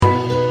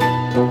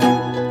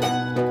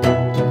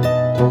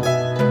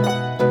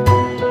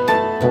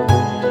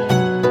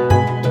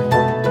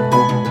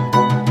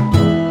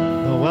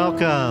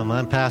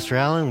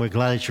We're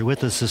glad that you're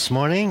with us this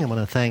morning. I want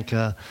to thank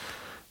the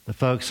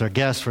folks, our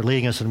guests, for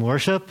leading us in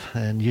worship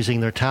and using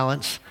their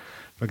talents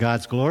for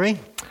God's glory.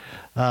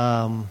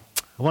 I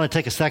want to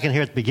take a second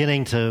here at the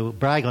beginning to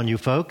brag on you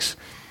folks,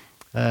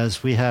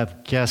 as we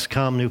have guests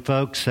come, new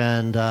folks,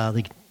 and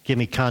they give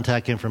me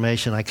contact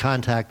information. I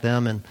contact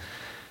them and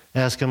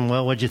ask them,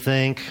 well, what'd you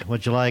think?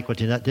 What'd you like?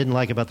 What you didn't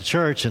like about the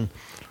church? And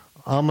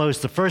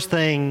almost the first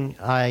thing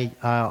I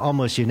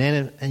almost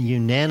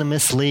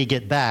unanimously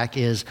get back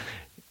is,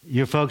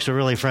 you folks are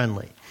really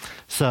friendly.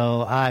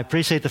 So I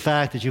appreciate the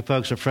fact that you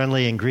folks are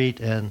friendly and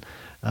greet and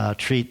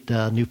treat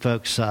new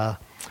folks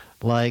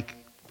like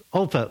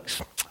old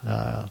folks,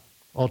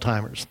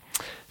 old-timers.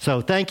 So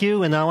thank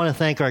you, and I want to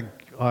thank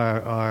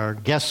our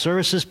guest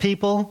services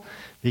people,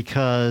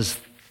 because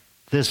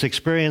this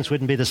experience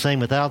wouldn't be the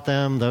same without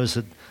them. Those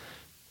that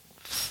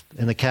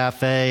in the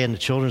cafe and the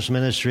children's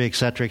ministry, et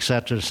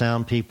cetera,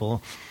 sound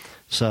people.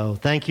 So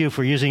thank you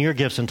for using your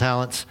gifts and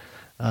talents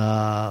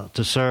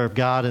to serve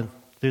God and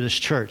through this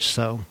church,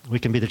 so we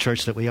can be the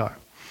church that we are.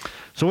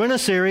 So we're in a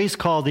series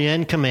called The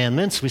End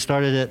Commandments. We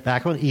started it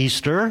back on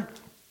Easter,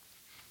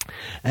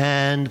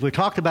 and we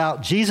talked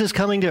about Jesus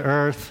coming to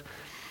earth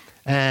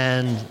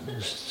and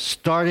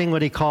starting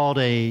what he called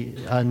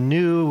a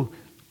new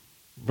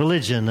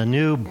religion, a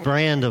new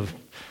brand of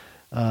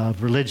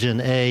religion,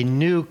 a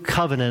new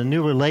covenant, a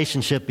new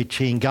relationship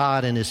between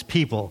God and his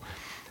people.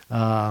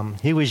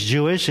 He was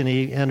Jewish, and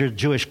he entered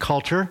Jewish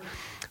culture,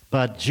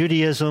 but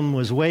Judaism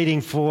was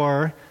waiting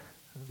for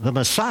the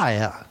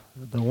Messiah,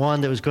 the one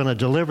that was going to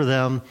deliver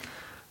them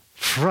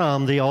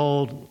from the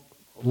old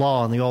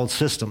law and the old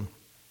system.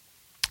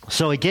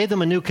 So he gave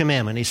them a new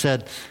commandment. He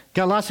said,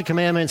 got lots of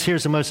commandments.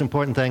 Here's the most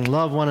important thing.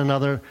 Love one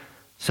another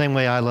same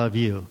way I love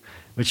you,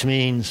 which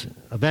means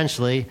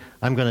eventually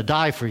I'm going to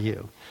die for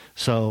you.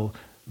 So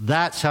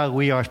that's how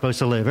we are supposed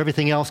to live.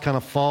 Everything else kind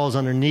of falls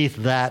underneath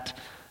that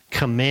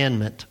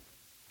commandment.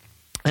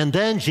 And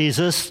then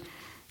Jesus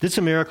did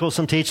some miracles,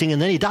 some teaching,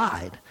 and then he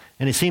died.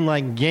 And it seemed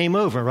like game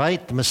over,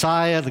 right? The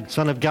Messiah, the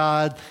Son of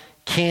God,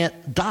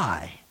 can't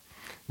die.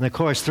 And of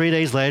course, 3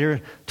 days later,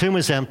 tomb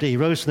was empty, he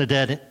rose from the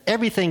dead, and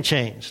everything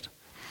changed.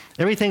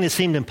 Everything that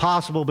seemed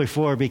impossible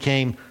before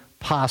became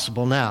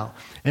possible now.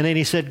 And then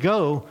he said,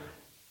 go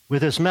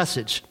with this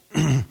message.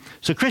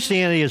 So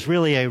Christianity is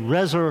really a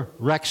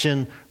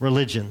resurrection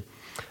religion.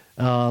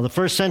 The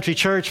first century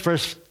church,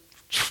 first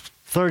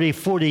 30,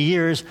 40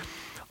 years,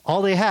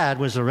 all they had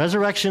was the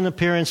resurrection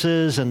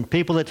appearances and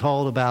people that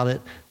told about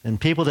it and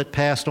people that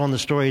passed on the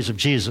stories of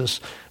Jesus,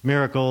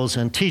 miracles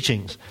and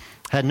teachings.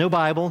 Had no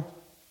Bible.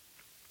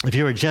 If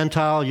you were a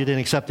Gentile, you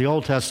didn't accept the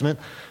Old Testament,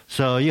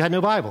 so you had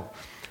no Bible.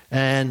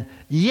 And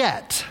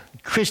yet,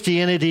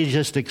 Christianity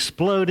just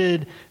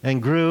exploded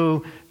and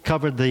grew,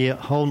 covered the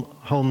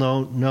whole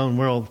known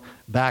world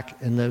back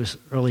in those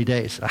early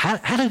days.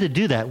 How did it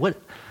do that? What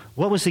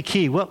was the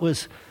key? What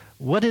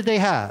did they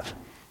have?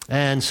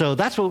 And so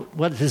that's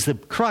what is the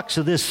crux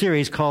of this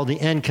series called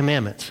The End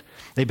Commandments.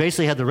 They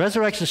basically had the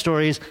resurrection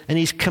stories and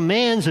these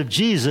commands of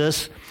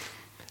Jesus,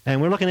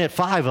 and we're looking at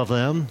 5 of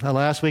them.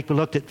 Last week we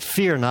looked at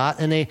fear not,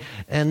 and they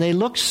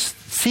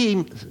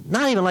seem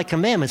not even like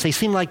commandments. They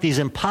seem like these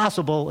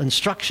impossible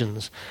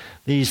instructions,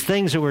 these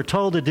things that we're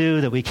told to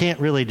do that we can't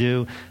really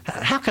do.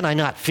 How can I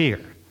not fear?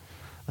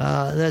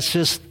 That's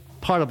just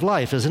part of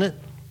life, isn't it?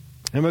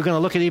 And we're going to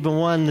look at even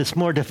one that's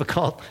more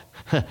difficult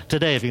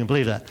today, if you can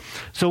believe that.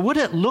 So what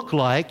did it look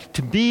like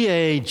to be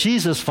a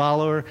Jesus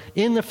follower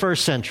in the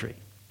first century?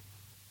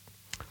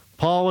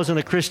 Paul wasn't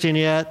a Christian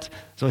yet,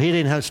 so he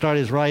didn't have to start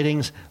his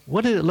writings.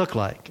 What did it look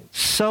like?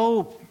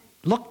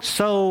 Looked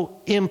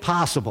so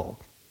impossible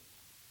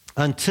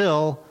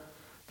until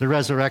the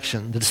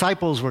resurrection. The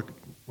disciples were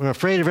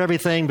afraid of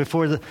everything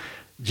before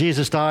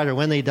Jesus died or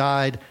when they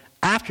died.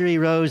 After he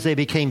rose, they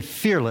became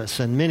fearless,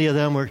 and many of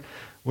them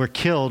were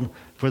killed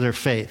for their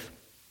faith.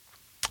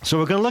 So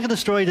we're going to look at the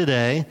story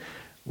today,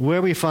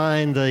 where we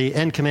find the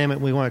end commandment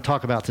we want to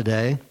talk about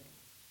today.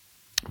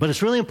 But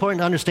it's really important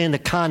to understand the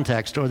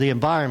context or the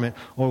environment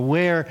or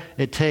where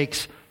it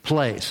takes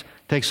place.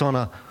 It takes on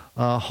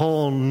a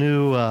whole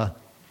new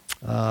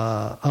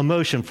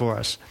emotion for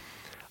us.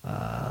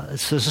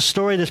 It's a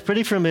story that's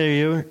pretty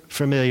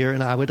familiar,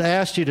 and I would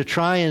ask you to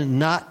try and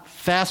not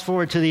fast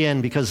forward to the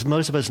end, because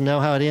most of us know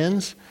how it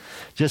ends.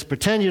 Just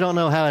pretend you don't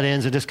know how it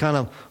ends and just kind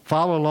of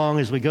follow along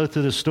as we go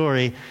through the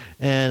story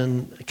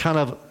and kind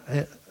of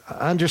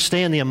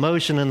understand the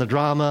emotion and the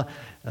drama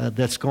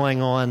that's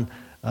going on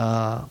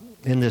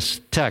in this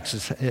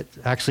text. It's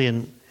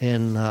actually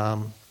in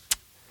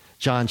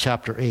John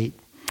chapter 8.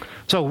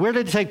 So where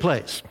did it take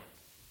place?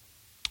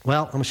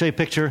 Well, I'm going to show you a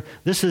picture.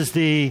 This is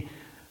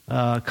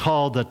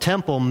called the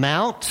Temple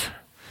Mount.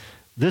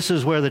 This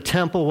is where the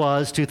temple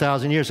was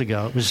 2,000 years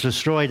ago. It was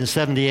destroyed in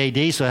 70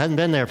 A.D., so it hadn't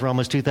been there for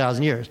almost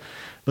 2,000 years.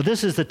 But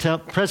this is the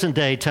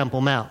present-day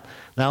Temple Mount.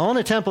 Now, on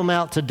the Temple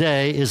Mount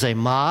today is a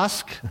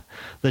mosque,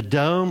 the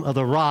Dome of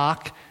the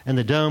Rock, and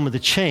the Dome of the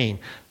Chain.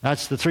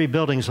 That's the 3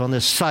 buildings on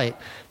this site.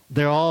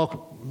 They're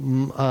all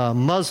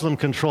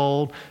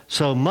Muslim-controlled,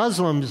 so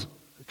Muslims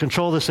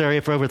control this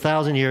area for over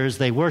 1,000 years.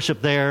 They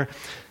worship there.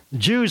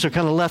 Jews are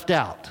kind of left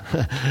out.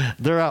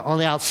 They're on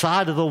the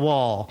outside of the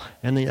wall.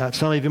 And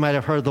some of you might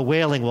have heard the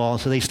Wailing Wall.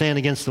 So they stand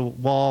against the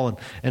wall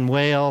and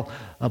wail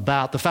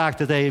about the fact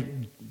that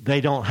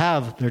they don't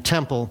have their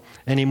temple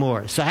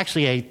anymore. It's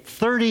actually a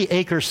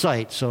 30-acre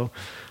site. So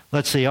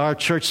let's see, our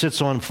church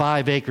sits on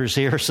 5 acres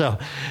here. So,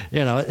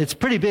 it's a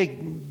pretty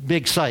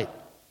big site.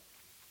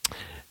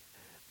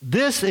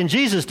 This, in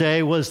Jesus'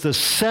 day, was the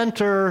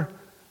center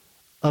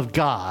of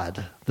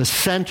God, the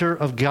center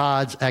of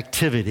God's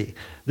activity.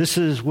 This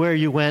is where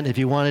you went if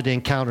you wanted to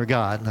encounter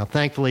God. Now,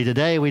 thankfully,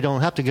 today we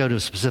don't have to go to a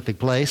specific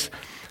place.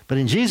 But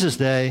in Jesus'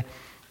 day,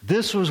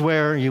 this was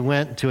where you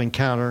went to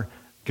encounter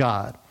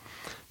God.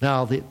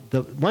 Now,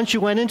 once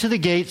you went into the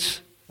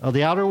gates of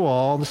the outer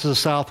wall, this is the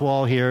south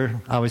wall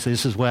here. Obviously,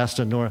 this is west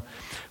and north.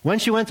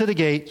 Once you went to the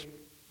gate,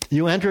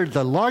 you entered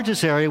the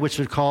largest area, which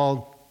was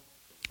called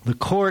the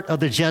court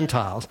of the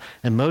Gentiles.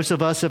 And most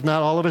of us, if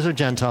not all of us, are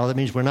Gentiles. That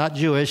means we're not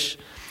Jewish.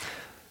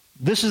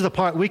 This is the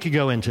part we could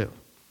go into.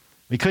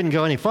 We couldn't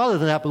go any farther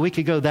than that, but we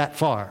could go that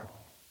far.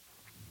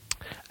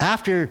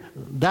 After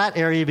that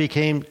area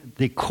became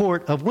the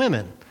court of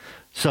women.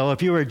 So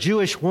if you were a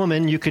Jewish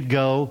woman, you could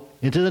go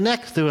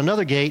through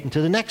another gate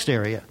into the next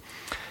area.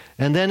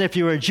 And then if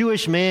you were a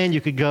Jewish man,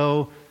 you could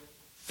go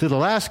through the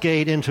last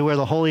gate into where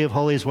the Holy of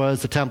Holies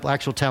was, the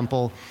actual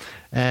temple,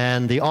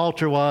 and the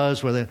altar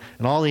was, and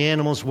all the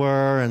animals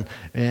were,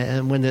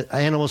 and when the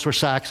animals were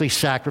actually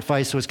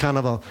sacrificed, it was kind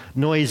of a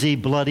noisy,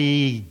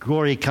 bloody,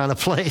 gory kind of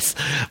place.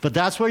 But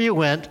that's where you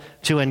went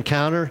to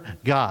encounter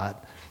God.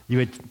 You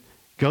would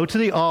go to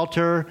the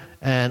altar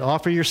and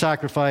offer your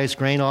sacrifice,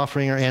 grain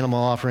offering or animal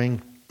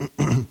offering,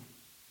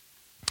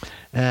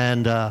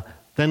 and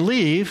then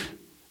leave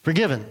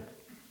forgiven.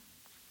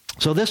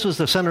 So this was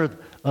the center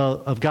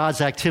of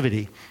God's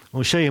activity.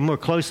 We'll show you a more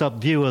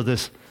close-up view of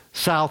this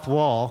south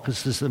wall,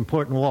 because this is an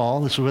important wall.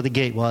 This is where the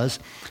gate was.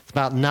 It's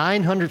about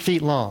 900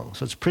 feet long,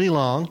 so it's pretty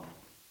long.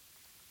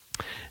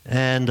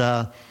 And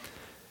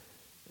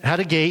had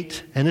a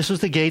gate, and this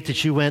was the gate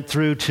that you went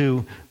through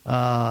to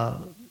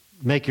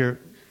enter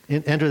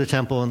the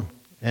temple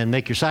and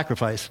make your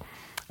sacrifice.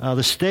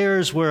 The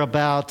stairs were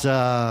about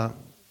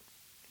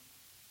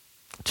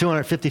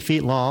 250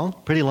 feet long,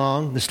 pretty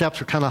long. The steps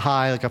were kind of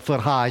high, like a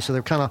foot high, so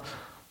they're kind of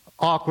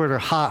awkward or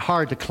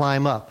hard to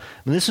climb up.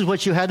 And this is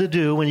what you had to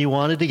do when you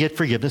wanted to get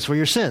forgiveness for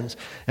your sins.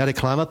 You had to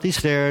climb up these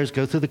stairs,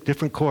 go through the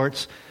different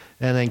courts,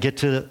 and then get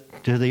to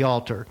the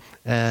altar.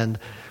 And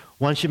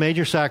once you made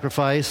your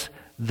sacrifice,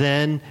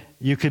 then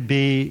you could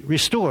be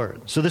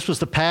restored. So this was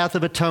the path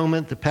of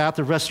atonement, the path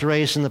of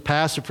restoration, the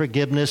path of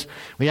forgiveness.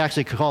 We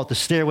actually call it the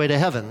stairway to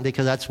heaven,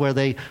 because that's where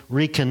they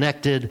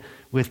reconnected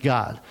with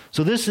God.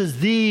 So this is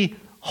the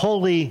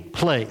holy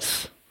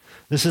place.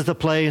 This is the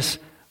place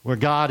where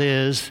God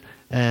is,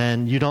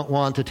 and you don't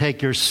want to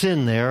take your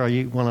sin there, or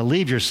you want to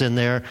leave your sin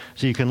there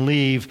so you can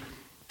leave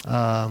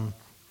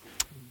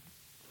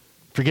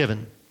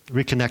forgiven,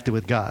 reconnected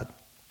with God.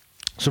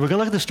 So we're going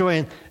to look at the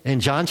story in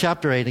John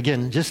chapter 8.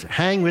 Again, just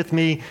hang with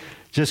me.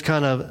 Just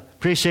kind of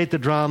appreciate the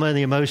drama and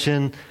the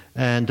emotion,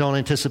 and don't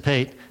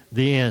anticipate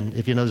the end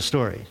if you know the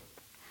story.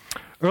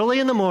 Early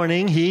in the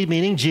morning, he,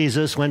 meaning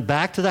Jesus, went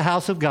back to the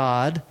house of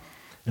God,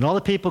 and all the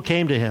people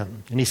came to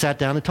him, and he sat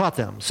down and taught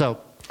them. So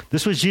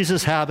this was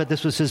Jesus' habit.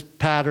 This was his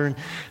pattern,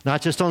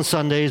 not just on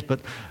Sundays, but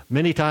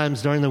many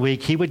times during the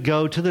week. He would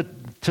go to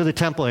the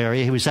temple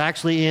area. He was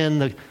actually in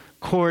the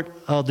court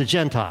of the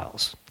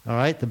Gentiles, all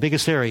right, the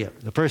biggest area,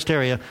 the first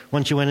area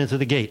once you went into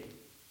the gate.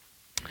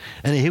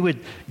 And he would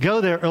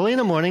go there early in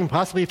the morning,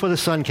 possibly before the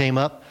sun came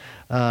up.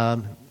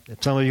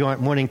 Some of you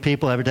aren't morning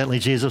people. Evidently,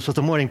 Jesus was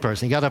a morning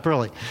person. He got up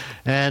early.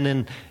 And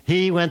then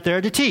he went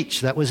there to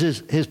teach. That was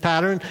his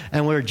pattern.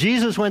 And where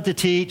Jesus went to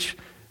teach,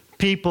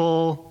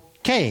 people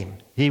came.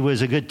 He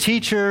was a good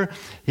teacher.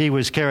 He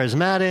was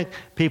charismatic.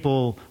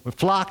 People would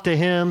flock to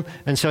him.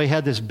 And so he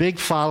had this big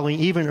following,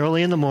 even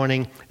early in the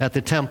morning at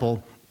the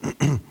temple.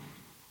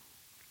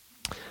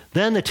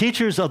 Then the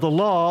teachers of the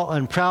law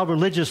and proud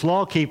religious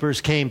law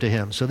keepers came to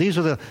him. So these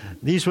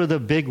were the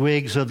big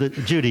wigs of the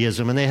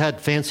Judaism, and they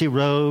had fancy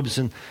robes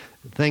and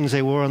things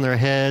they wore on their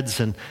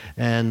heads,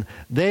 and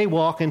they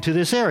walk into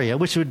this area,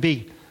 which would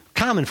be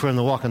common for them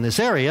to walk in this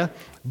area.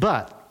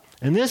 But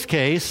in this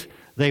case,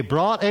 they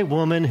brought a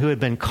woman who had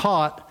been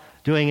caught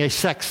doing a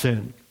sex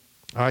sin.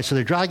 All right, so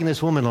they're dragging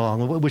this woman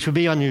along, which would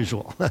be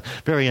unusual,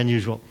 very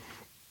unusual.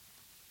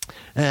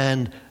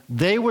 And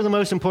they were the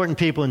most important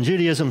people in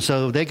Judaism,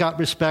 so they got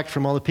respect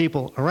from all the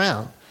people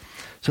around.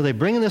 So they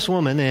bring this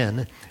woman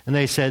in, and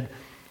they said,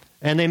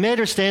 and they made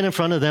her stand in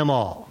front of them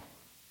all.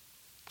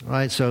 All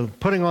right, so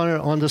putting her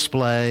on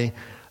display.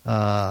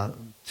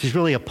 She's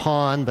really a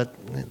pawn, but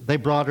they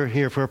brought her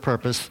here for a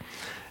purpose.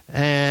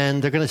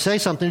 And they're going to say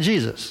something to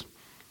Jesus.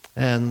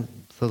 And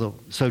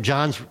so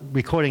John's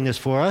recording this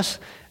for us,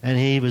 and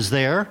he was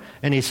there,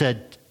 and he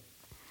said,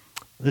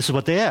 this is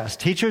what they asked.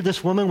 Teacher,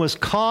 this woman was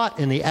caught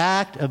in the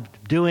act of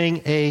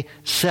doing a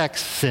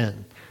sex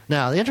sin.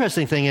 Now, the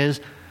interesting thing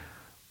is,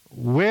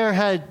 where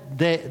had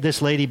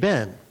this lady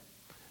been?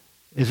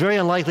 It's very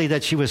unlikely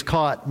that she was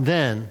caught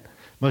then,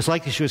 Most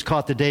likely she was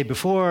caught the day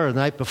before or the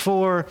night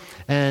before,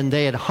 and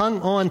they had hung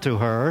on to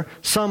her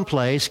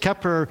someplace,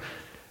 kept her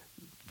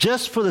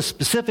just for the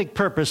specific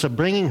purpose of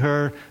bringing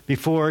her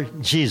before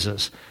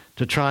Jesus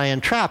to try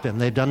and trap him.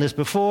 They've done this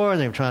before, and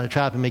they were trying to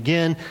trap him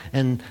again,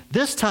 and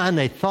this time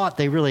they thought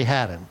they really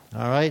had him,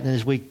 all right? And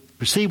as we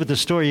proceed with the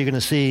story, you're going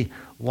to see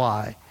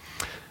why.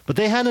 But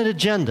they had an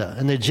agenda,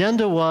 and the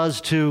agenda was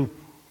to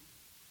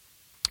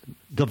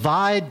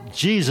divide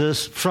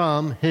Jesus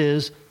from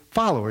his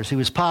followers. He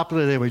was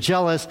popular, they were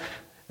jealous,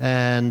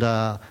 and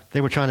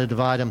they were trying to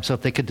divide him. So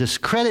if they could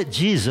discredit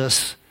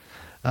Jesus,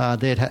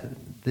 they'd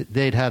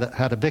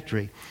had a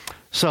victory.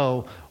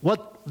 So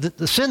what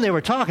the sin they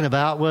were talking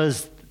about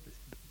was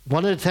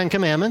one of the 10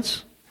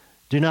 Commandments: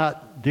 do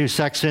not do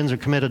sex sins or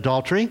commit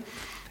adultery.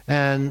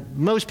 And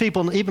most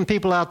people, even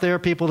people out there,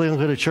 people that don't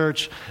go to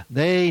church,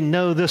 they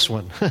know this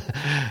one.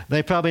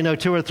 They probably know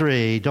 2 or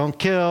 3. Don't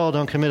kill,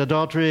 don't commit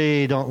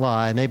adultery, don't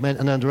lie. And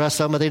then the rest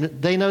of them,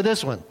 they know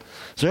this one.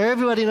 So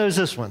everybody knows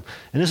this one.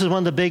 And this is one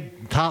of the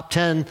big top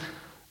 10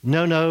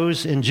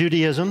 no-nos in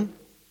Judaism.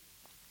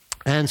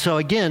 And so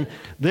again,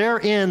 they're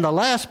in the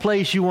last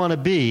place you want to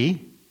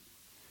be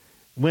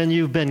when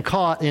you've been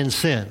caught in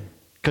sin,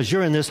 because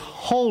you're in this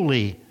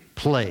holy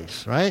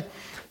place, right?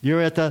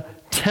 You're at the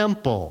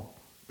temple.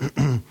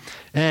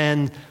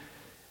 And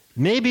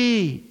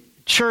maybe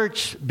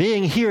church,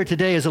 being here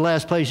today, is the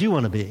last place you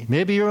want to be.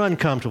 Maybe you're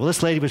uncomfortable.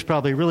 This lady was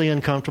probably really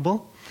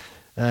uncomfortable,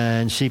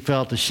 and she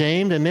felt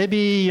ashamed. And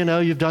maybe,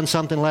 you've done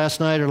something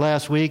last night or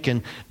last week,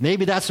 and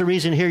maybe that's the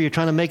reason here you're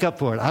trying to make up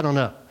for it. I don't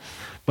know.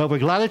 But we're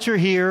glad that you're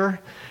here,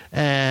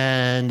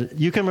 and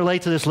you can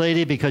relate to this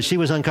lady because she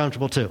was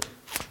uncomfortable too.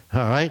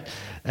 All right?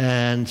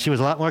 And she was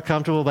a lot more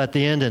comfortable at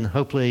the end, and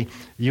hopefully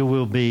you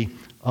will be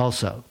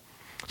also.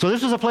 So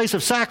this was a place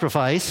of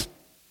sacrifice,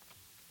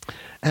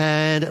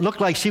 and it looked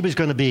like she was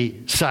going to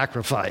be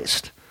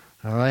sacrificed.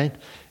 All right?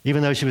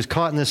 Even though she was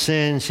caught in the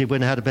sin, she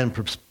wouldn't have been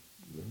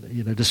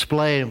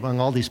displayed among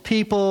all these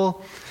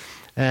people,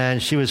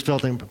 and she was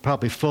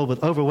probably filled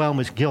with overwhelmed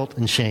with guilt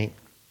and shame.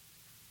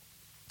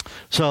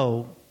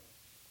 So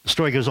the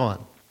story goes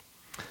on.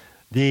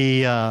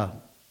 The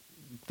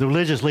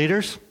religious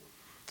leaders,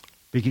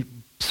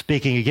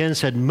 speaking again,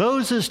 said,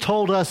 "Moses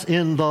told us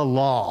in the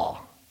law."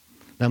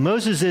 Now,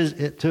 Moses is,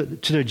 to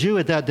the Jew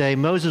at that day,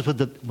 Moses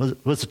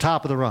was the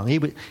top of the rung.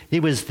 He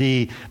was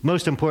the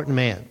most important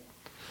man.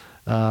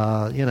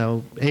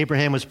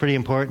 Abraham was pretty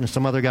important and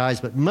some other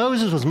guys, but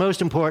Moses was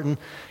most important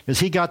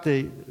because he got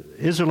the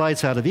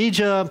Israelites out of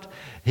Egypt.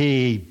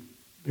 He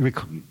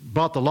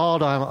brought the law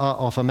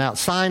off of Mount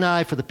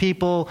Sinai for the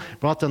people,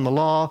 brought them the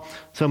law.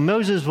 So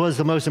Moses was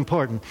the most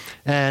important.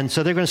 And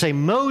so they're going to say,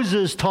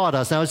 Moses taught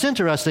us. Now, it's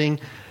interesting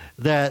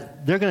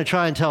that they're going to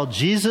try and tell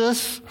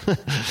Jesus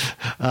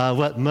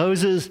what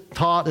Moses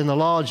taught in the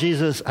law.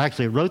 Jesus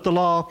actually wrote the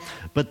law,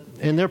 but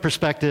in their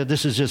perspective,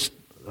 this is just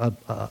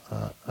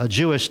a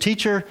Jewish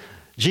teacher,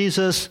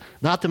 Jesus,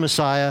 not the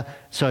Messiah.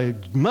 So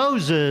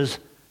Moses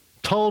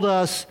told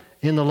us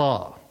in the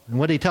law. And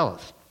what did he tell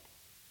us?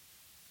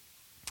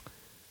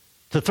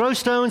 To throw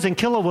stones and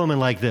kill a woman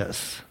like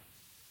this.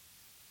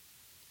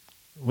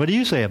 What do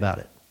you say about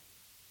it?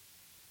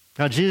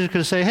 Now, Jesus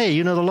could say, hey,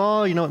 you know the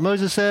law, you know what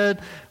Moses said,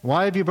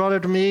 why have you brought her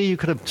to me? You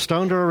could have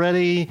stoned her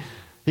already.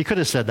 He could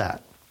have said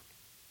that.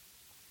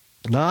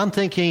 Now, I'm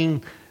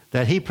thinking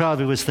that he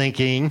probably was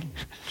thinking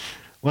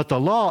what the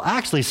law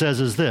actually says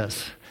is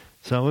this.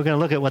 So we're going to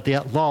look at what the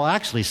law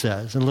actually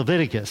says. In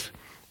Leviticus,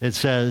 it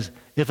says,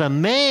 if a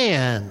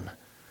man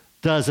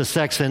does a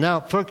sex sin,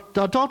 now, for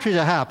adultery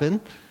to happen,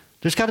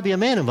 there's got to be a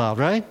man involved,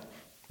 right,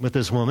 with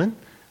this woman.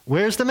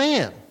 Where's the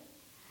man?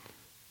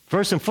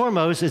 First and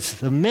foremost, it's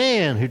the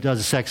man who does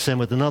a sex sin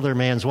with another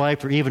man's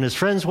wife or even his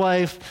friend's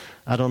wife.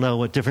 I don't know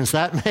what difference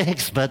that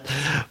makes, but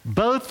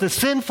both the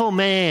sinful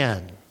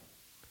man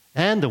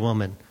and the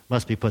woman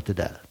must be put to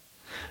death.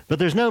 But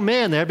there's no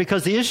man there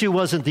because the issue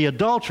wasn't the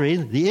adultery.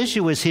 The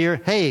issue was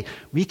here, hey,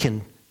 we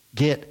can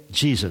get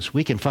Jesus.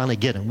 We can finally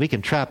get him. We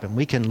can trap him.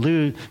 We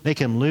can make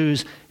him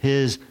lose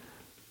his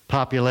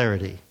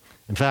popularity.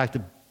 In fact,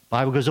 the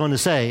Bible goes on to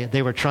say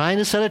they were trying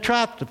to set a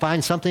trap to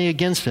find something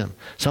against him,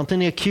 something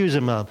to accuse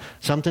him of,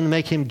 something to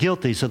make him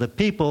guilty so that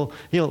he'll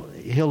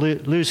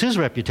lose his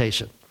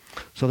reputation.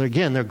 So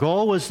again, their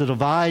goal was to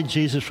divide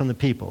Jesus from the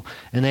people.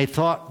 And they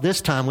thought,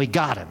 this time we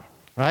got him,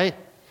 right?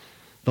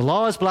 The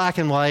law is black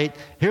and white.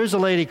 Here's a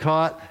lady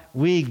caught.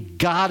 We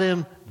got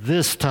him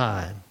this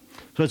time.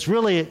 So it's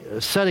really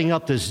setting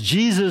up this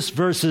Jesus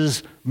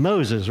versus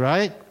Moses,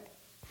 right?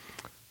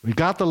 We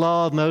got the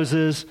law of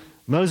Moses.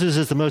 Moses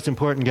is the most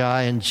important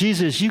guy, and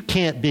Jesus, you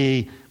can't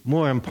be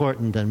more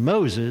important than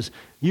Moses.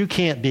 You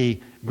can't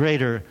be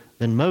greater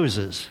than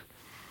Moses.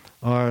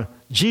 Or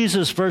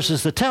Jesus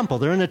versus the temple.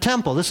 They're in the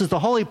temple. This is the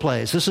holy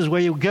place. This is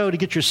where you go to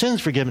get your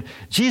sins forgiven.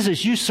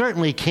 Jesus, you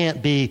certainly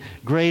can't be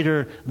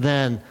greater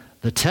than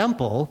the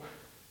temple.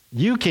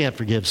 You can't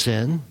forgive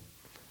sin.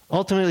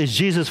 Ultimately, it's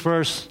Jesus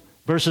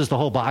versus the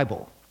whole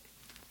Bible,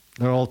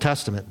 their Old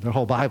Testament, their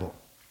whole Bible.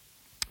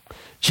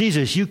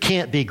 Jesus, you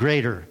can't be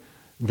greater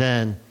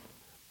than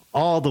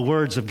all the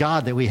words of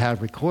God that we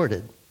have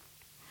recorded.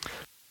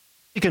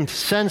 You can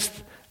sense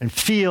and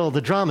feel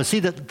the drama. See,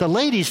 that the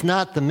lady's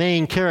not the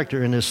main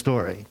character in this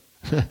story.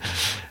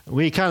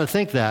 We kind of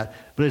think that,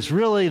 but it's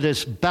really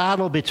this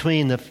battle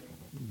between the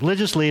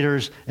religious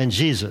leaders and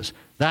Jesus.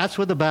 That's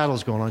what the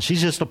battle's going on.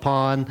 She's just a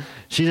pawn.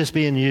 She's just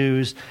being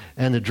used.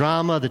 And the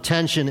drama, the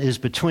tension is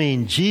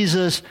between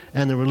Jesus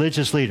and the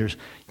religious leaders.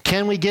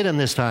 Can we get him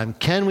this time?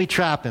 Can we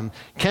trap him?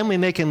 Can we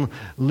make him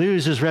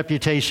lose his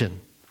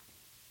reputation?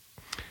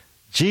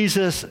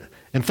 Jesus,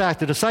 in fact,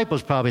 the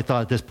disciples probably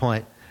thought at this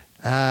point,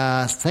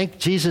 thank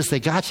Jesus they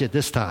got you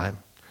this time.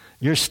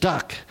 You're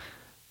stuck.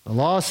 The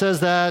law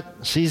says that.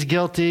 She's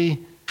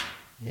guilty.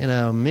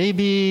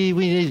 Maybe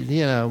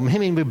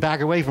we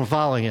back away from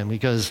following him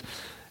because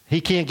he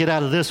can't get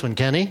out of this one,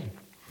 can he?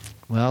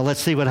 Well, let's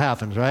see what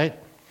happens, right?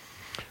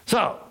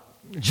 So,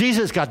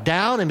 Jesus got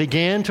down and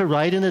began to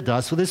write in the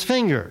dust with his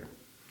finger.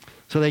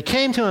 So they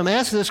came to him,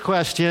 asked this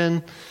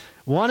question,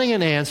 wanting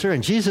an answer,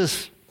 and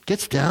Jesus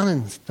gets down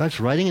and starts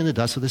writing in the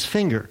dust with his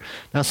finger.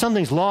 Now,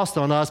 something's lost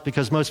on us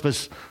because most of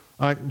us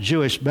aren't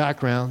Jewish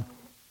background,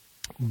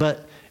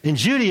 but in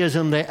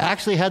Judaism, they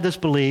actually had this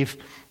belief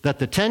that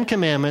the Ten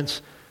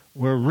Commandments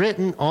were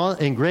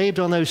engraved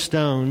on those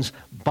stones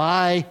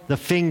by the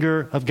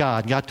finger of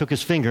God. God took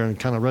his finger and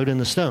kind of wrote in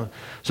the stone.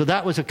 So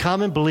that was a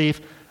common belief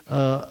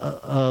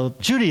of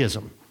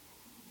Judaism.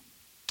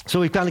 So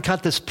we've kind of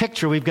got this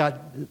picture. We've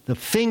got the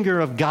finger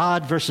of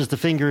God versus the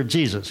finger of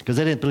Jesus because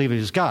they didn't believe he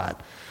was God.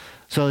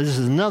 So this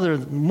is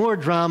more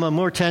drama,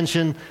 more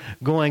tension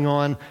going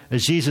on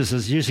as Jesus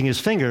is using his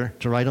finger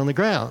to write on the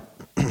ground.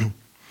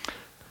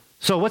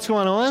 So what's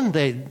going on?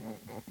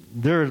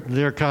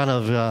 They're kind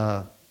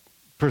of,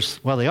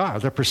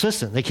 they're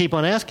persistent. They keep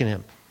on asking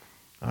him.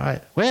 All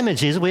right, wait a minute,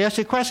 Jesus, we asked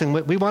you a question.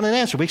 We want an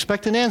answer. We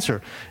expect an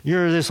answer.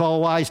 You're this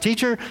all-wise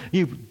teacher.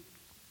 You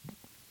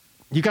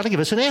got to give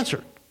us an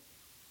answer.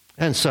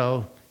 And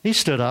so he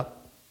stood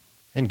up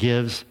and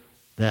gives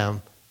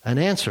them an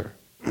answer.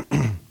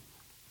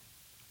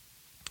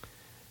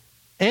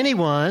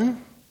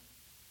 Anyone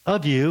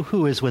of you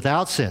who is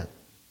without sin,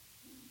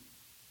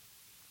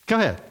 go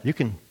ahead. You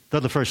can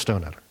throw the first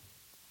stone at her.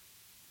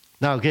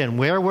 Now again,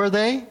 where were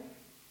they?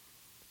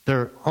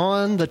 They're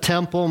on the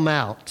Temple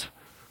Mount,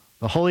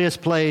 the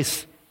holiest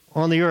place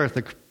on the earth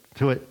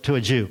to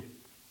a Jew.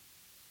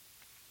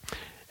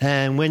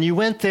 And when you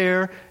went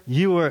there,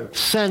 you were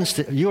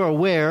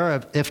aware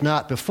of, if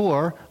not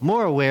before,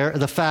 more aware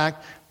of the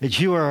fact that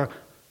you are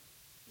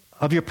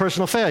of your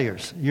personal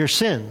failures, your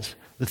sins,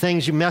 the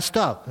things you messed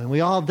up. And we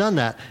all have done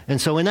that.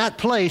 And so in that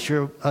place,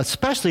 you're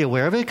especially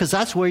aware of it because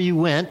that's where you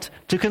went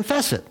to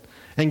confess it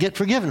and get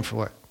forgiven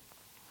for it.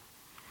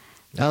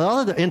 Now, the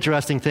other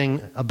interesting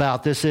thing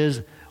about this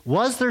is,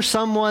 was there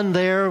someone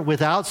there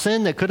without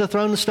sin that could have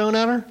thrown the stone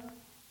at her?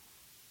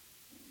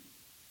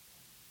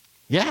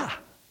 Yeah,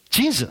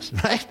 Jesus,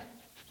 right?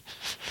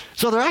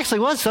 So there actually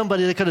was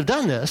somebody that could have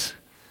done this.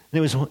 And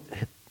it was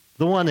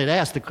the one that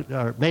asked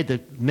or made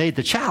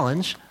the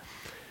challenge.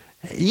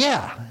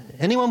 Yeah,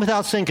 anyone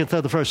without sin can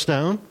throw the first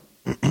stone.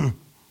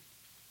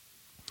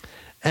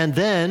 And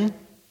then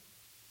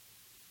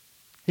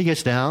he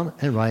gets down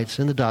and writes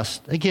in the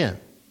dust again.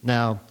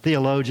 Now,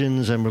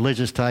 theologians and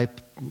religious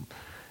type,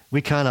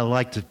 we kind of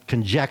like to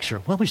conjecture,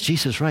 what was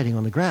Jesus writing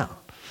on the ground?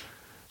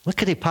 What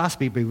could he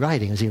possibly be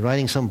writing? Is he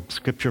writing some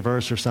scripture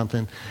verse or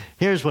something?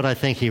 Here's what I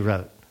think he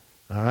wrote,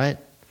 all right?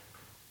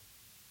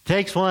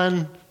 Takes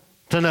one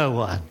to know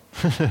one.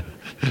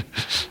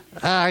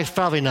 It's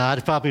probably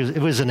not.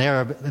 It was in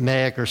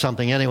Aramaic or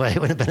something anyway.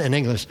 It would have been in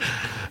English.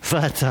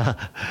 But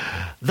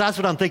that's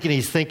what I'm thinking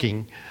he's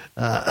thinking,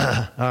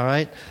 all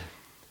right?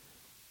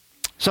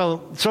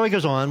 So he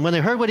goes on. When they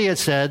heard what he had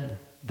said,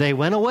 they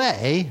went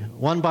away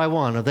one by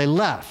one, or they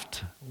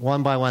left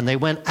one by one. They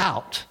went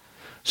out.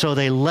 So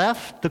they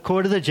left the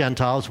court of the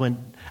Gentiles, went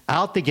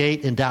out the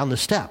gate and down the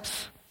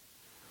steps.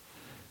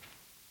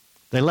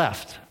 They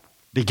left,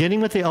 beginning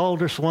with the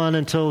oldest one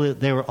until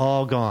they were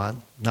all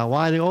gone. Now,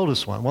 why the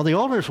oldest one? Well, the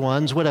oldest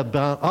ones would have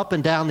gone up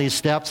and down these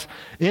steps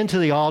into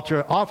the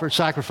altar, offered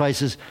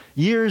sacrifices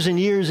years and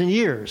years and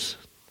years.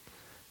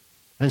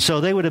 And so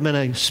they would have been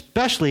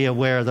especially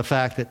aware of the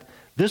fact that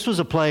this was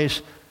a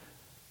place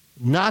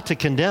not to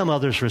condemn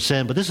others for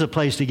sin, but this is a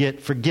place to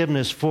get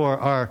forgiveness for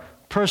our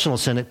personal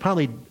sin. It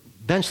probably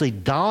eventually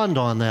dawned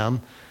on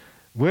them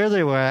where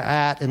they were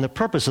at and the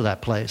purpose of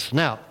that place.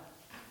 Now,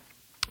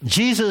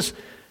 Jesus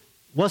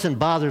wasn't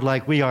bothered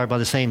like we are by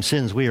the same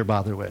sins we are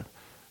bothered with.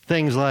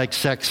 Things like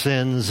sex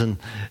sins and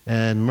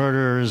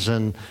murders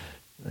and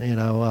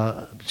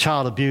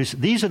child abuse.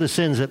 These are the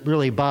sins that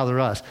really bother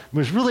us.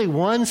 There's really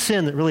one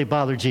sin that really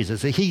bothered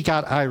Jesus that he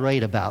got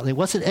irate about. It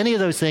wasn't any of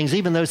those things,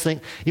 even those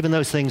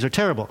things are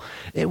terrible.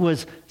 It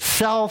was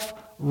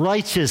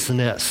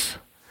self-righteousness.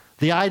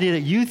 The idea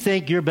that you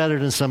think you're better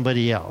than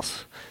somebody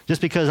else.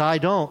 Just because I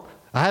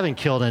haven't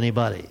killed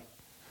anybody.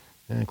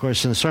 And of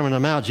course, in the Sermon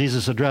on the Mount,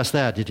 Jesus addressed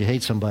that. Did you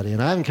hate somebody?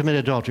 And I haven't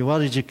committed adultery. Well,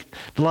 did you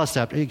lust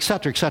after? Et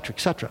cetera, et cetera,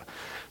 et cetera.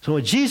 So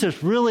what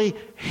Jesus really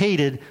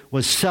hated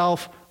was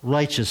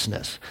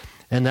self-righteousness.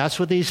 And that's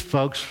what these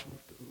folks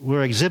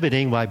were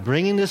exhibiting by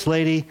bringing this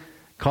lady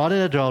caught in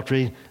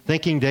adultery,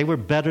 thinking they were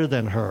better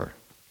than her.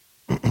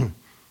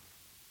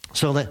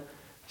 So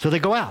they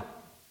go out,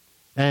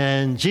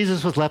 and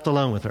Jesus was left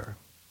alone with her.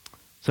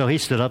 So he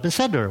stood up and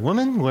said to her,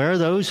 "Woman, where are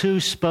those who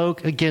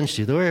spoke against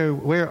you?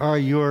 Where are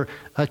your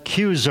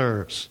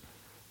accusers?"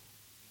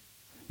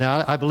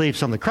 Now, I believe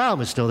some of the crowd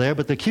was still there,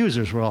 but the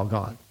accusers were all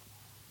gone.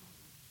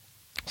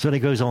 So he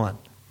goes on.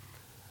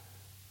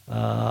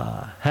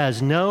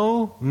 Has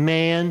no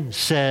man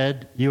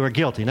said you are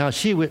guilty? Now,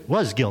 she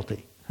was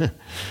guilty.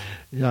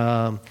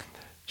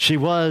 She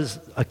was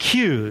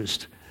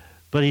accused.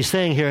 But he's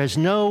saying here, has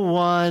no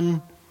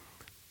one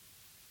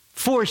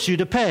forced you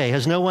to pay?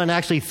 Has no one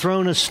actually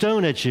thrown a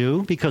stone at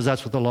you? Because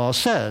that's what the law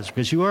says,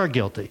 because you are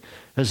guilty.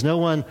 Has no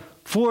one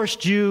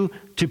forced you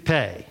to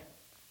pay?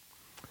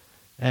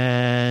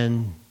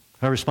 And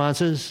her response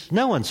is,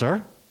 no one,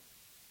 sir.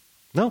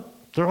 No,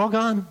 they're all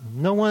gone.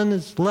 No one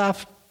is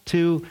left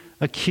to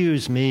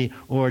accuse me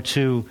or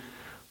to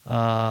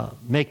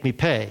make me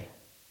pay.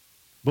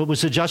 What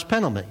was the just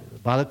penalty?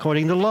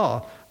 According to the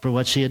law, for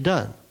what she had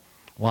done.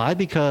 Why?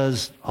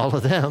 Because all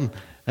of them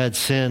had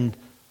sinned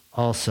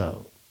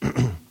also.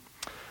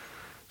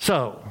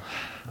 So,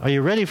 are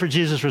you ready for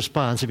Jesus'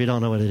 response if you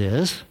don't know what it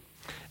is?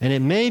 And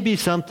it may be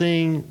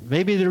something,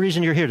 maybe the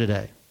reason you're here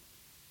today.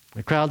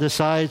 The crowd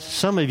decides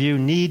some of you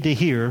need to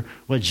hear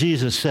what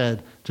Jesus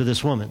said to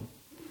this woman.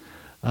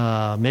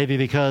 Maybe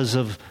because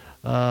you've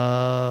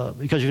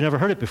never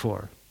heard it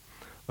before.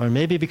 Or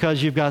maybe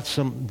because you've got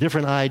some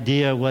different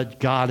idea what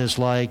God is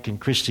like in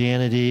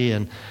Christianity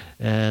and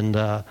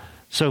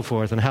so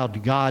forth, and how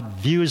God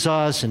views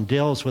us and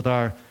deals with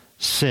our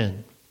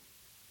sin.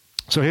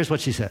 So here's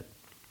what she said.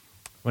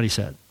 What he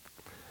said.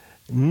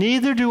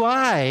 Neither do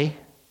I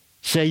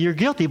say you're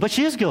guilty, but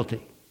she is guilty.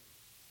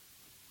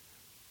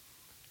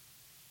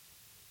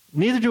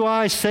 Neither do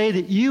I say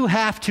that you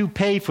have to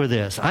pay for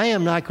this. I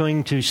am not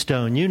going to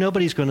stone you.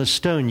 Nobody's going to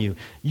stone you.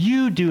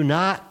 You do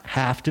not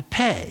have to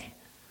pay.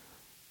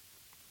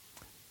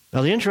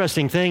 Now, the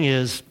interesting thing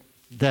is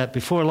that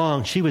before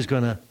long, he was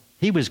going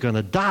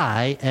to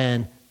die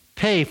and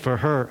pay for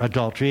her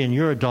adultery and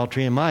your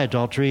adultery and my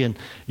adultery and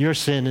your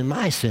sin and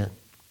my sin.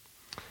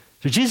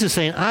 So Jesus is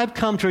saying, I've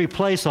come to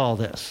replace all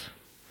this.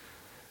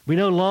 We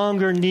no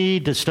longer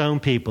need to stone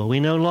people. We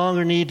no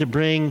longer need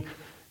to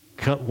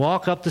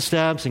walk up the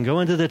steps and go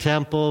into the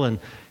temple and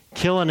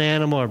kill an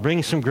animal or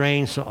bring some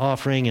grains to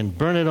offering and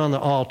burn it on the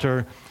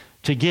altar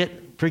to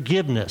get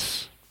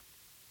forgiveness.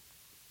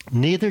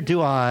 Neither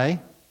do I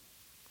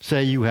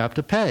say you have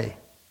to pay.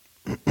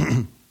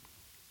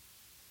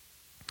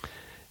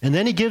 And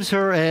then he gives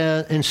her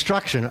an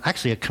instruction,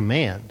 actually a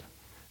command.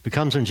 It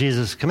becomes in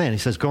Jesus' command. He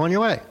says, go on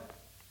your way.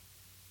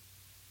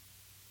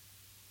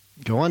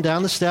 Go on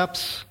down the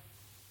steps.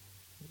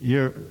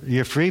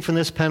 You're free from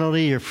this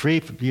penalty. You're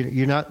free.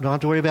 You don't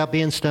have to worry about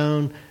being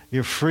stoned.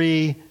 You're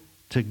free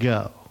to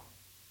go.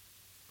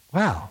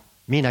 Wow.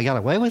 You mean I got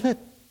away with it?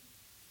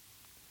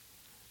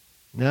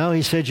 No,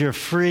 he said you're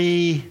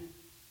free,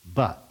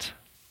 but.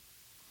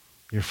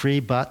 You're free,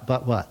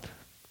 but what?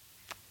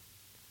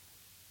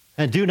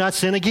 And do not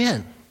sin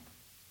again.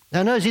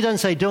 Now notice he doesn't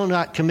say do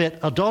not commit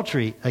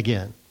adultery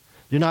again.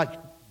 Do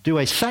not do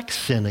a sex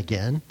sin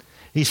again.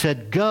 He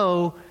said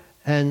go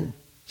and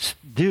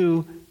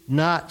do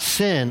not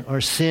sin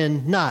or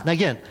sin not. Now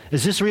again,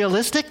 is this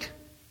realistic?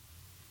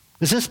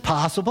 Is this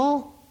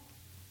possible?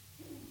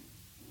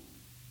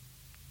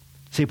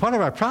 See, part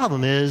of our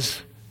problem is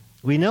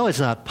we know it's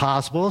not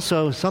possible,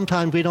 so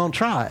sometimes we don't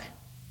try.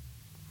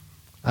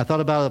 I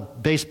thought about a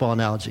baseball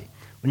analogy.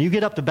 When you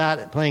get up to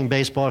bat playing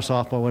baseball or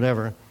softball,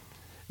 whatever,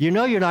 you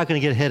know you're not going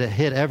to get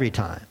hit every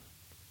time.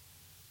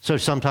 So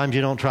sometimes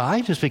you don't try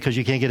just because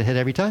you can't get a hit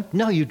every time.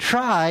 No, you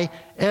try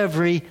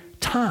every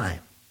time.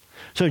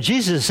 So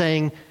Jesus is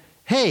saying,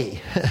 hey,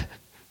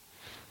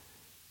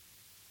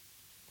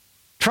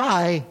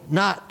 try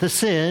not to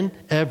sin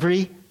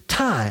every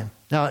time.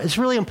 Now, it's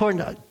really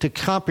important to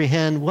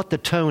comprehend what the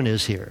tone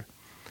is here.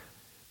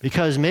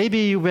 Because maybe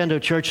you've been to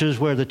churches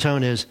where the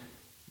tone is,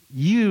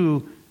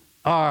 you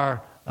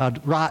are a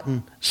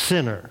rotten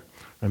sinner.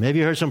 Or maybe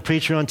you heard some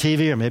preacher on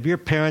TV, or maybe your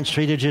parents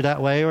treated you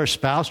that way, or a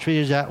spouse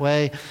treated you that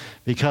way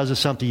because of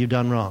something you've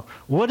done wrong.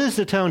 What is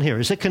the tone here?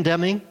 Is it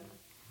condemning?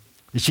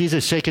 Is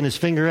Jesus shaking his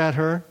finger at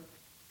her?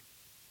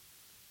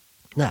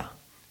 No.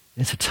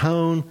 It's a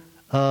tone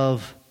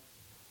of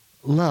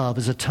love.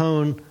 It's a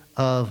tone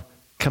of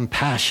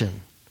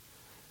compassion.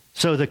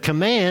 So the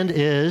command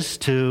is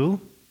to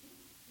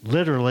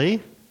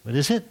literally, what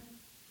is it?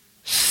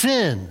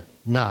 Sin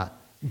not.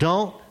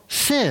 Don't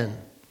sin.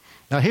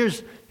 Now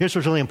here's what's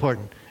really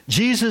important.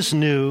 Jesus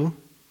knew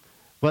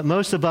what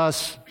most of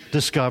us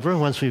discover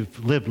once we've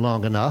lived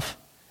long enough,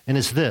 and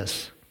it's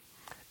this.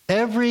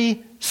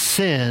 Every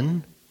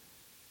sin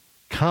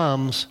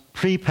comes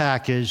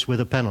prepackaged with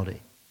a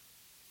penalty.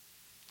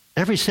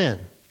 Every sin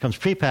comes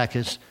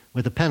prepackaged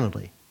with a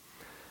penalty.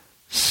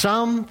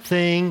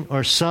 Something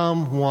or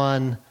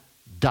someone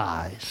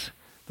dies.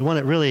 The one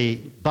that really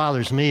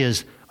bothers me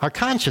is our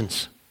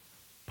conscience.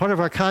 Part of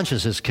our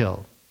conscience is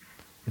killed.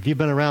 If you've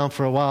been around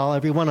for a while,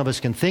 every one of us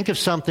can think of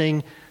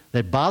something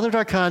that bothered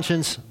our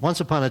conscience once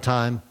upon a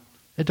time.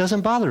 It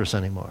doesn't bother us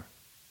anymore.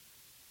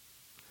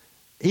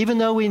 Even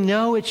though we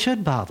know it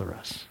should bother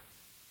us.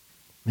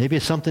 Maybe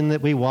it's something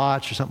that we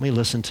watch or something we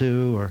listen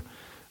to or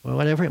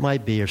whatever it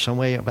might be, or some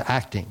way of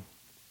acting.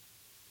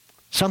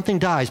 Something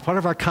dies. Part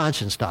of our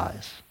conscience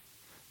dies.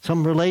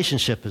 Some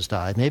relationship has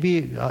died.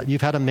 Maybe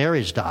you've had a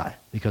marriage die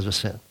because of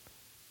sin.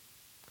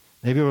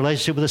 Maybe a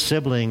relationship with a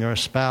sibling or a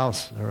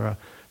spouse or a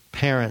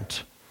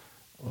parent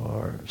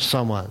or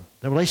someone.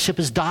 The relationship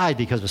has died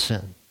because of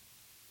sin.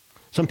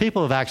 Some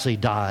people have actually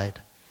died.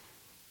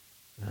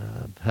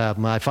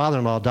 My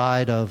father-in-law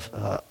died of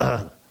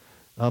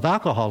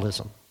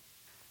alcoholism.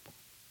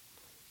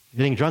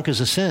 Getting drunk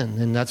is a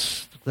sin, and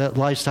that's that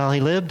lifestyle he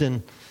lived,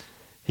 and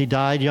he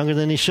died younger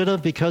than he should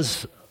have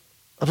because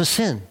of a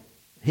sin.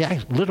 He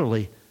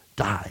literally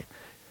died.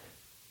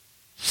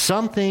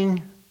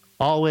 Something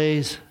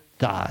always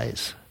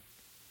dies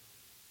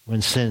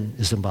when sin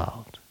is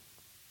involved.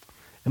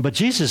 But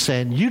Jesus is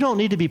saying, you don't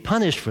need to be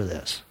punished for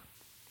this.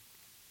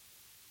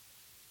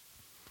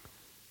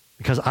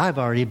 Because I've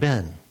already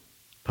been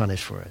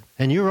punished for it.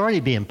 And you're already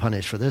being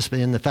punished for this, but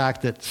in the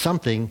fact that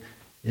something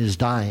is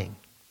dying.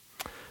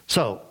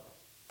 So,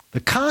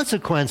 the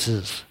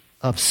consequences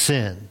of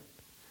sin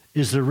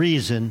is the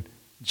reason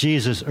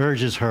Jesus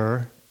urges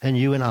her and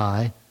you and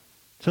I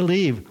to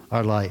leave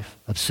our life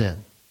of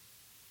sin.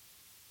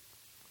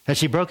 Had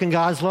she broken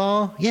God's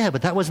law? Yeah,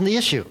 but that wasn't the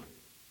issue.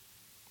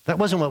 That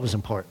wasn't what was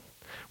important.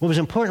 What was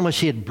important was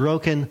she had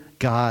broken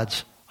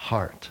God's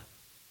heart.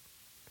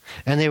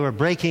 And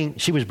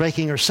she was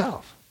breaking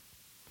herself.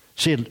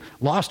 She had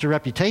lost her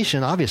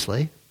reputation,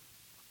 obviously.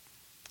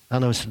 I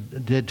don't know what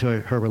it did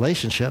to her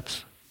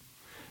relationships.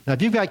 Now,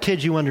 if you've got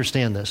kids, you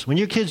understand this. When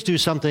your kids do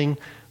something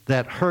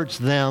that hurts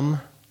them,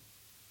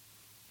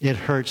 it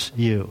hurts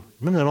you.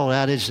 Remember that old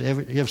adage?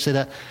 You ever say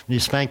that? When you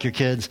spank your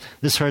kids,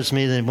 this hurts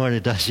me more than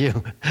it does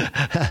you.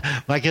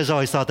 My kids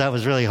always thought that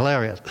was really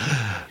hilarious.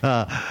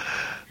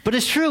 But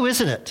it's true,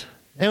 isn't it?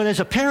 And as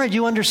a parent,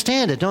 you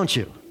understand it, don't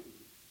you?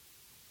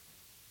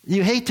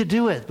 You hate to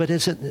do it, but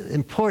it's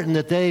important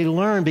that they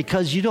learn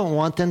because you don't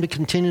want them to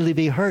continually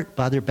be hurt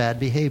by their bad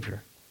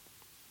behavior.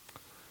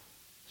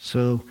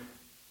 So,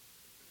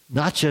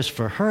 not just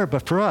for her,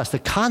 but for us, the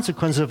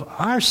consequence of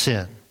our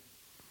sin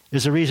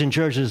is the reason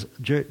Jesus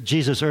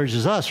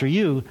urges us, or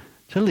you,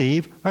 to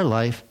leave our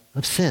life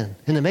of sin.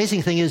 And the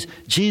amazing thing is,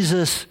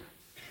 Jesus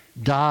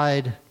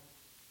died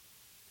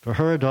for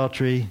her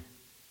adultery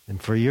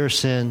and for your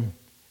sin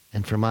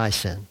and for my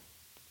sin.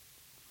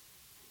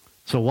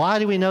 So why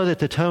do we know that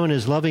the tone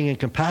is loving and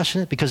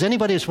compassionate? Because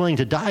anybody that's willing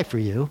to die for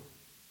you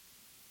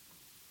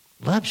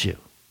loves you.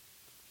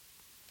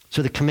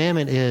 So the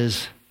commandment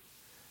is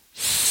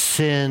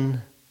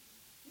sin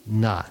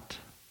not.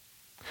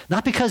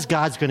 Not because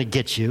God's going to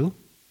get you,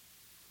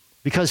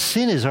 because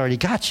sin has already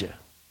got you.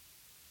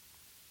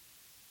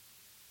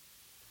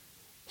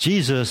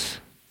 Jesus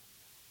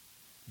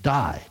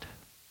died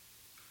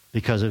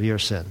because of your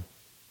sin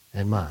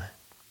and mine.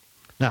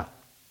 Now,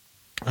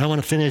 I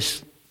want to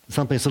finish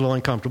something that's a little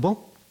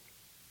uncomfortable.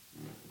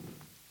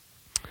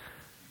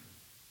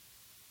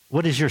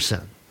 What is your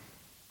sin?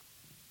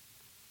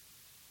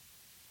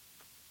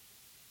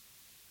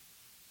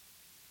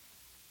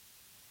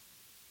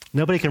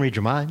 Nobody can read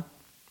your mind.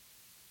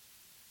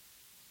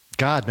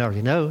 God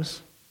already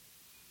knows.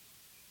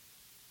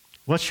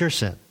 What's your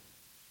sin?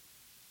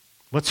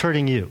 What's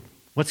hurting you?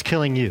 What's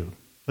killing you?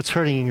 What's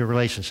hurting your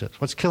relationships?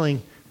 What's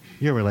killing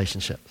your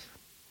relationships?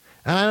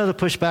 And I know the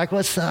pushback, well,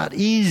 it's not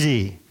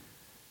easy.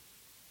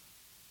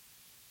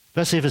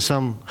 Especially if it's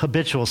some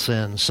habitual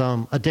sin,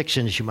 some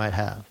addictions you might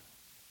have.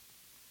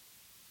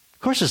 Of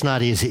course it's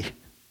not easy.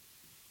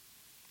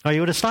 Or you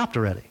would have stopped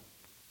already.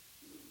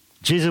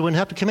 Jesus wouldn't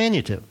have to command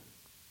you to.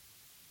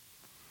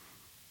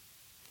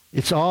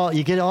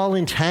 You get all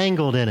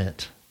entangled in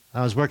it.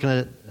 I was working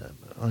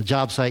on a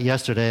job site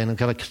yesterday, and I've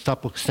got a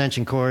couple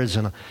extension cords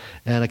and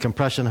a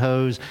compression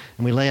hose,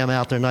 and we lay them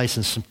out there nice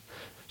and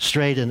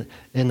straight in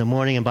the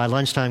morning, and by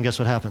lunchtime, guess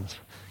what happens?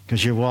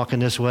 Because you're walking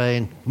this way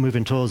and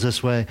moving tools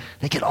this way,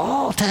 they get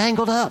all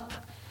tangled up.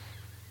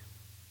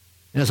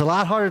 And it's a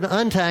lot harder to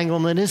untangle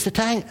them than it is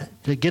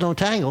to get them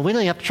tangled. We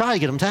don't even have to try to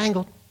get them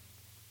tangled.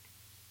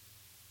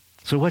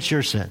 So what's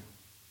your sin?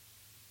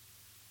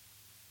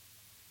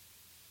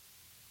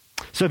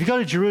 So if you go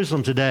to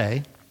Jerusalem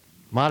today,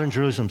 modern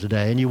Jerusalem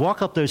today, and you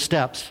walk up those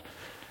steps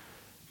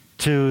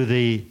to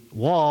the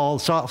wall,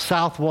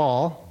 south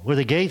wall, where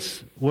the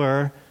gates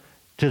were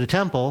to the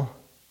temple,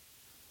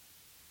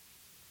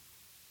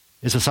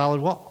 is a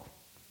solid wall.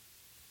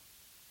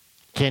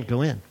 Can't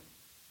go in.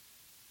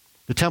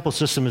 The temple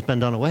system has been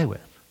done away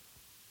with.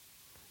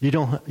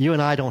 You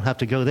and I don't have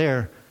to go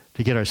there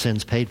to get our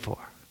sins paid for.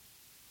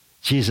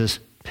 Jesus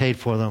paid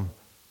for them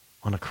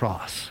on a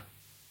cross.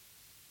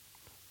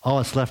 All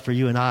that's left for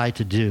you and I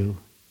to do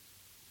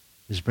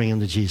is bring them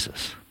to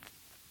Jesus.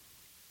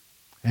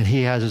 And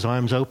he has his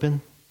arms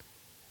open.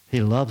 He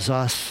loves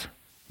us.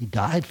 He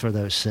died for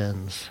those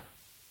sins.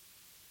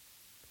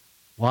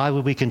 Why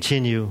would we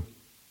continue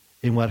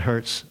in what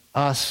hurts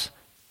us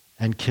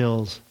and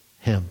kills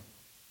him.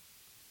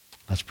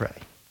 Let's pray.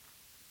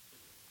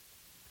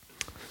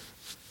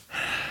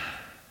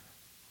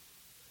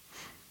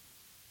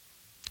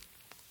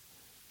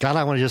 God,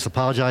 I want to just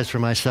apologize for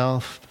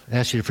myself,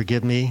 ask you to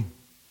forgive me.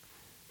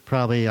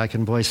 Probably I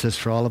can voice this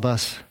for all of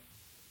us.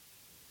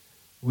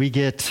 We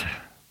get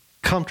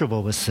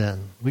comfortable with sin.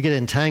 We get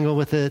entangled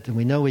with it, and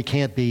we know we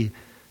can't be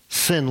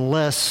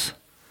sinless,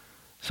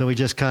 so we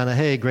just kind of,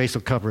 hey, grace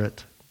will cover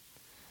it.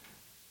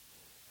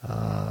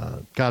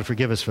 God,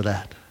 forgive us for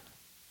that.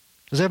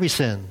 Because every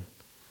sin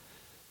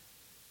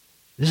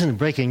isn't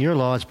breaking your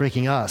law, it's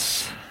breaking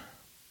us.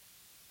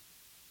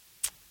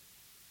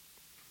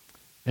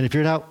 And if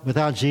you're not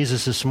without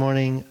Jesus this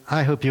morning,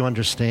 I hope you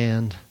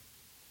understand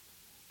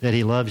that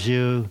he loves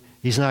you.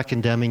 He's not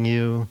condemning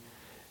you,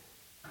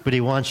 but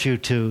he wants you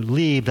to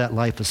leave that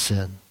life of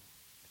sin.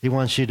 He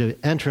wants you to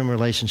enter in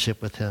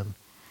relationship with him.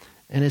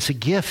 And it's a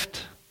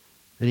gift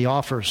that he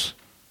offers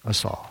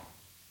us all.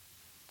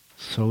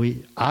 So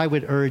I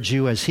would urge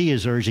you, as he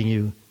is urging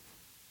you,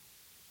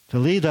 to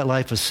leave that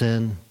life of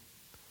sin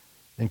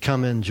and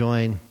come and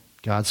join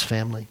God's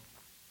family.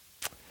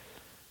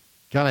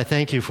 God, I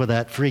thank you for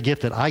that free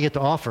gift that I get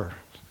to offer.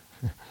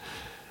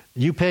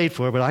 You paid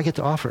for it, but I get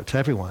to offer it to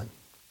everyone.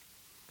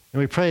 And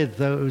we pray that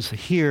those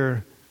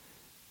here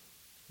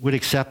would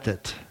accept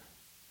it.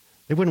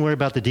 They wouldn't worry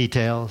about the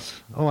details.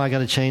 Oh, I got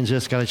to change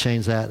this, got to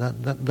change that.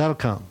 That'll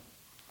come.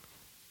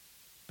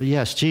 But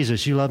yes,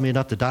 Jesus, you love me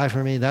enough to die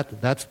for me.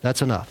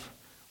 That's enough.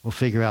 We'll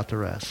figure out the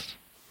rest.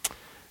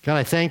 God,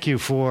 I thank you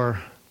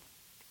for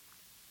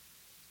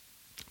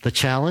the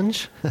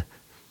challenge,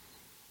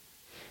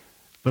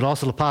 but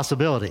also the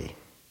possibility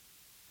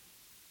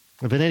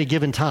of at any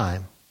given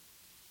time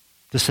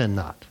to sin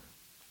not.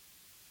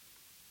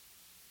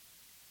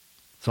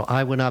 So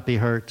I would not be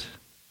hurt.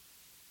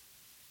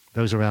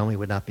 Those around me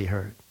would not be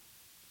hurt.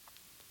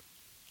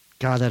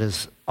 God, that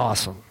is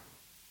awesome.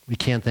 We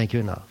can't thank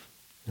you enough.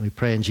 And we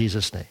pray in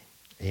Jesus' name.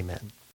 Amen.